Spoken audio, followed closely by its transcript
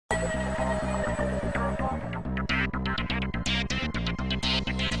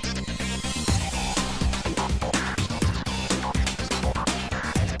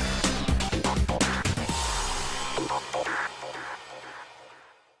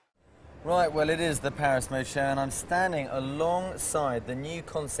Right, well, it is the Paris Motor Show, and I'm standing alongside the new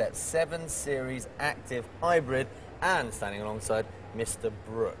Concept 7 Series ActiveHybrid, and standing alongside Mr.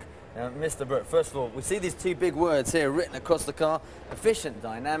 Bruch. Now, Mr. Bruch, first of all, we see these two big words here written across the car,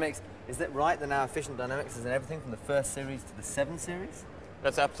 EfficientDynamics. Is that right, that now EfficientDynamics is in everything from the first series to the 7 Series?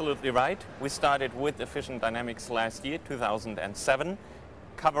 That's absolutely right. We started with EfficientDynamics last year, 2007,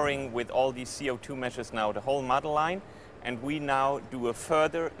 covering with all these CO2 measures now the whole model line. And we now do a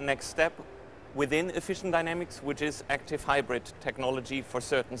further next step within EfficientDynamics, which is ActiveHybrid technology for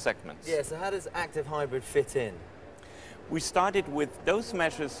certain segments. Yeah, so how does ActiveHybrid fit in? We started with those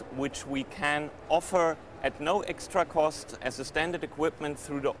measures which we can offer at no extra cost as a standard equipment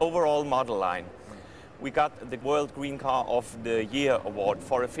through the overall model line. We got the World Green Car of the Year award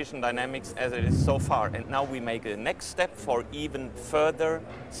for EfficientDynamics as it is so far. And now we make a next step for even further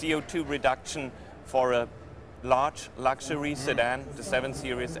CO2 reduction for a large luxury sedan, the 7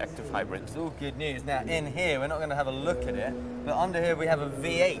 Series ActiveHybrid. It's all good news. Now in here, we're not going to have a look at it, but under here we have a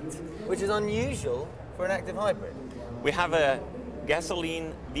V8, which is unusual for an ActiveHybrid. We have a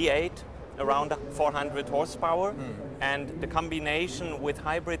gasoline V8, around 400 horsepower, and the combination with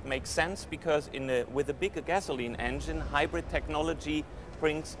hybrid makes sense because with a bigger gasoline engine, hybrid technology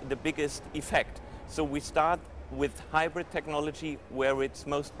brings the biggest effect. So we start with hybrid technology where it's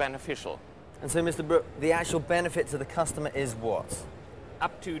most beneficial. And so, Mr. Bruch, the actual benefit to the customer is what?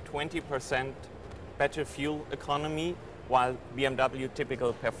 Up to 20% better fuel economy, while BMW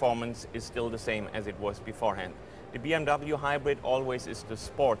typical performance is still the same as it was beforehand. The BMW hybrid always is the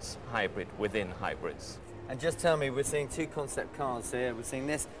sports hybrid within hybrids. And just tell me, we're seeing two concept cars here. We're seeing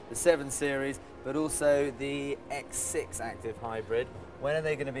this, the 7 Series, but also the X6 ActiveHybrid. When are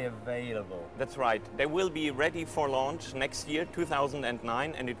they going to be available? That's right. They will be ready for launch next year,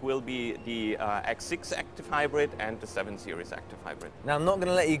 2009, and it will be the X6 ActiveHybrid and the 7 Series ActiveHybrid. Now, I'm not going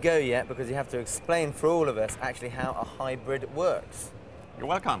to let you go yet because you have to explain for all of us actually how a hybrid works. You're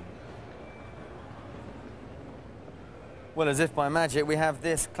welcome. Well, as if by magic, we have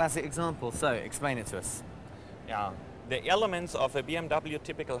this classic example. So, explain it to us. Yeah. The elements of a BMW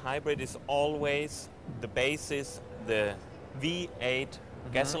typical hybrid is always the basis, the V8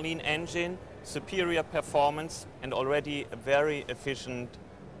 gasoline engine, superior performance, and already a very efficient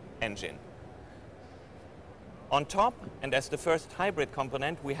engine. On top, and as the first hybrid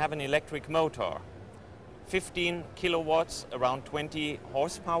component, we have an electric motor. 15 kilowatts, around 20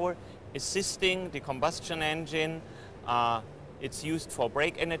 horsepower, assisting the combustion engine. It's used for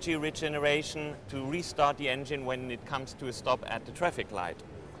brake energy regeneration to restart the engine when it comes to a stop at the traffic light.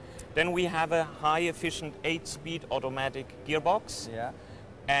 Then we have a high-efficient 8-speed automatic gearbox. Yeah.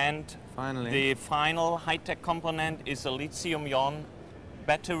 And finally, the final high-tech component is a lithium-ion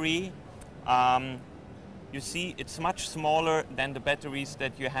battery. You see, it's much smaller than the batteries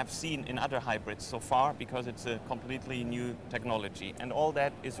that you have seen in other hybrids so far because it's a completely new technology. And all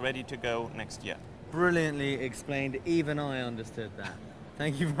that is ready to go next year. Brilliantly explained. Even I understood that.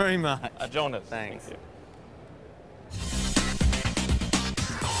 Thank you very much. Jonas. Thanks. Thank you.